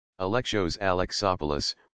Alexios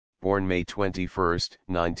Alexopoulos, born May 21,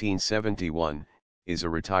 1971, is a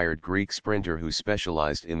retired Greek sprinter who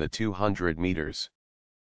specialized in the 200 meters.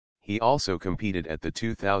 He also competed at the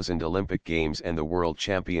 2000 Olympic Games and the World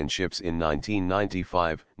Championships in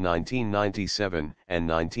 1995, 1997, and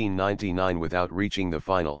 1999 without reaching the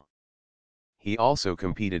final. He also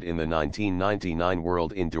competed in the 1999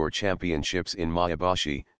 World Indoor Championships in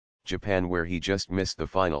Maebashi, Japan, where he just missed the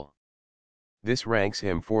final. This ranks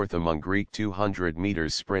him fourth among Greek 200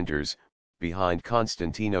 meters sprinters, behind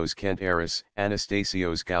Konstantinos Kenteris,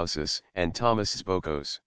 Anastasios Gaussis, and Thomas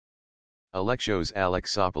Spokos. Alexios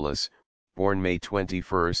Alexopoulos, born May 21,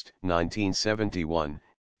 1971,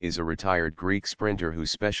 is a retired Greek sprinter who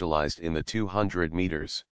specialized in the 200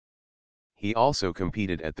 meters. He also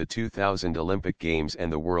competed at the 2000 Olympic Games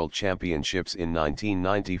and the World Championships in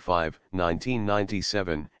 1995,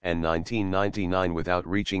 1997, and 1999 without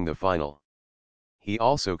reaching the final. He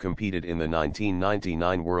also competed in the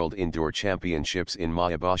 1999 World Indoor Championships in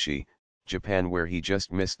Maebashi, Japan, where he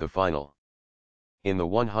just missed the final. In the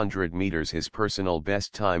 100 meters his personal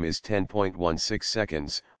best time is 10.16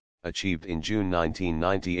 seconds, achieved in June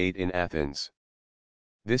 1998 in Athens.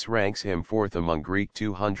 This ranks him fourth among Greek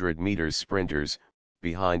 200 meters sprinters,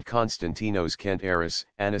 behind Konstantinos Kenteris,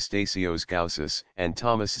 Anastasios Gaussis, and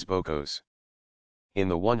Thomas Spokos. In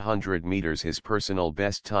the 100 meters his personal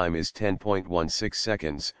best time is 10.16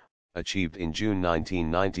 seconds, achieved in June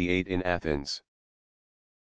 1998 in Athens.